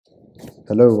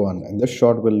Hello everyone, in this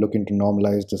short we'll look into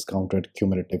normalized discounted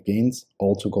cumulative gains,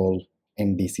 also called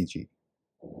nDCG.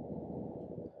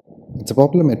 It's a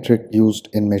popular metric used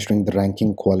in measuring the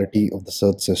ranking quality of the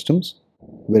search systems,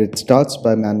 where it starts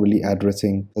by manually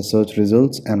addressing the search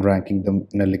results and ranking them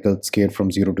in a Likert scale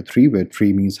from 0 to 3, where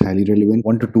 3 means highly relevant,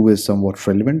 1 to 2 is somewhat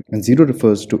relevant, and 0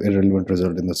 refers to irrelevant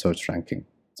result in the search ranking.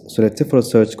 So let's say for a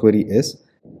search query is,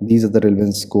 these are the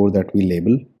relevance score that we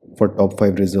label for top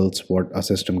 5 results what our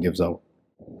system gives out.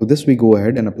 To this we go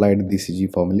ahead and apply the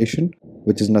DCG formulation,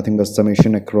 which is nothing but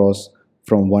summation across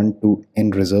from 1 to n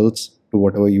results to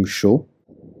whatever you show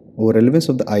over relevance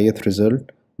of the ith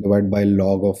result divided by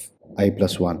log of I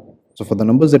plus 1. So for the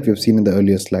numbers that we have seen in the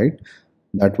earlier slide,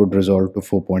 that would resolve to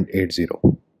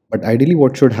 4.80. But ideally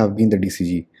what should have been the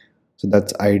DCG? So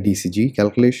that's IDCG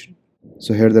calculation.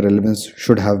 So here the relevance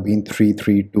should have been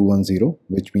 33210,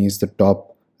 which means the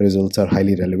top results are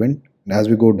highly relevant. And as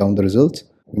we go down the results,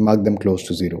 we mark them close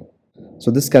to 0. So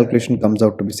this calculation comes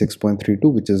out to be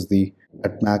 6.32, which is the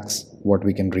at max what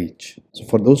we can reach. So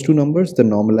for those two numbers, the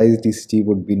normalized DCG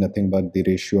would be nothing but the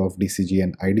ratio of DCG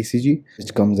and IDCG,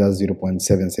 which comes as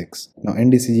 0.76. Now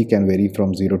nDCG can vary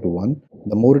from 0 to 1.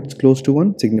 The more it's close to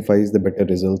 1 signifies the better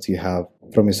results you have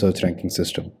from your search ranking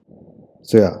system.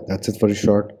 So yeah, that's it for a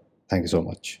short. Thank you so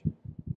much.